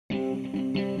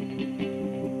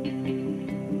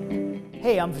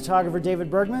Hey, I'm photographer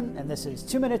David Bergman, and this is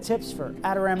 2-Minute Tips for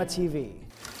Adorama TV.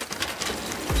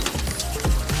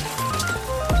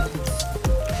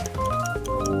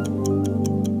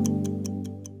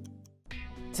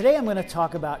 Today I'm going to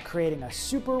talk about creating a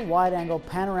super wide-angle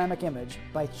panoramic image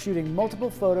by shooting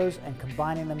multiple photos and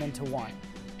combining them into one.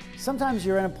 Sometimes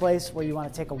you're in a place where you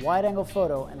want to take a wide-angle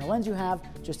photo and the lens you have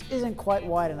just isn't quite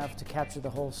wide enough to capture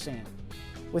the whole scene.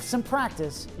 With some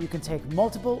practice, you can take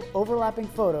multiple overlapping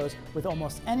photos with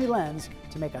almost any lens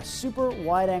to make a super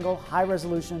wide-angle,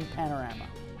 high-resolution panorama.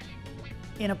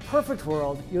 In a perfect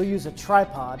world, you'll use a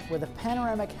tripod with a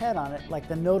panoramic head on it like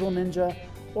the Nodal Ninja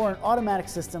or an automatic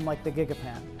system like the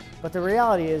Gigapan. But the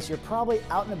reality is you're probably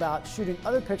out and about shooting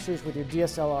other pictures with your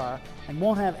DSLR and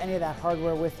won't have any of that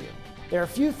hardware with you. There are a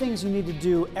few things you need to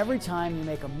do every time you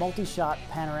make a multi-shot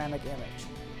panoramic image.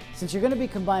 Since you're going to be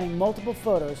combining multiple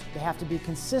photos, they have to be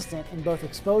consistent in both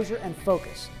exposure and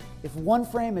focus. If one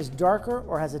frame is darker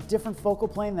or has a different focal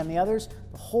plane than the others,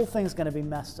 the whole thing's going to be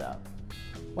messed up.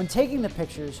 When taking the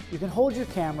pictures, you can hold your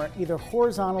camera either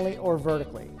horizontally or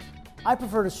vertically. I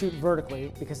prefer to shoot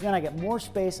vertically because then I get more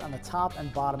space on the top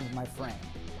and bottom of my frame.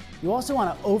 You also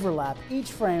want to overlap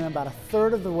each frame about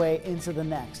 1/3 of the way into the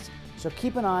next, so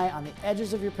keep an eye on the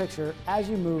edges of your picture as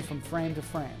you move from frame to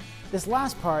frame. This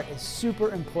last part is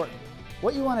super important.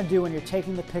 What you want to do when you're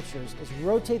taking the pictures is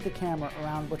rotate the camera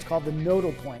around what's called the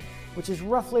nodal point, which is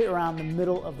roughly around the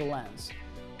middle of the lens.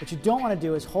 What you don't want to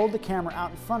do is hold the camera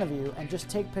out in front of you and just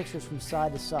take pictures from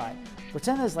side to side.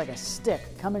 Pretend there's like a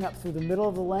stick coming up through the middle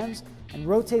of the lens and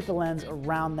rotate the lens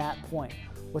around that point.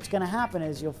 What's going to happen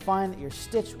is you'll find that your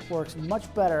stitch works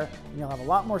much better and you'll have a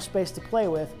lot more space to play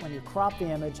with when you crop the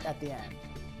image at the end.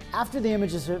 After the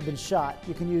images have been shot,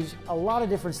 you can use a lot of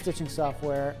different stitching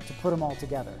software to put them all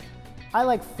together. I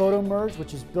like Photo Merge,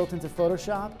 which is built into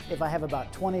Photoshop, if I have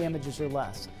about 20 images or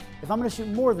less. If I'm going to shoot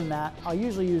more than that, I'll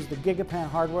usually use the Gigapan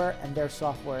hardware and their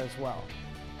software as well.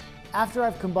 After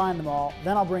I've combined them all,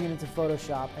 then I'll bring it into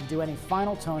Photoshop and do any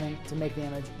final toning to make the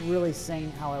image really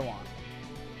sing how I want.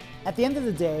 At the end of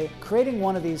the day, creating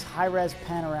one of these high-res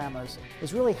panoramas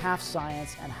is really half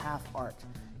science and half art.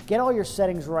 Get all your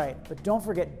settings right, but don't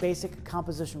forget basic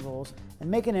composition rules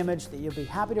and make an image that you'll be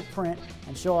happy to print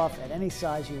and show off at any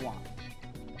size you want.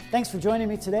 Thanks for joining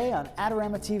me today on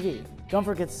Adorama TV. Don't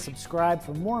forget to subscribe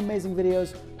for more amazing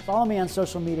videos, follow me on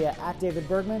social media @David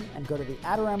Bergman, and go to the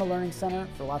Adorama Learning Center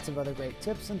for lots of other great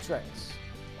tips and tricks.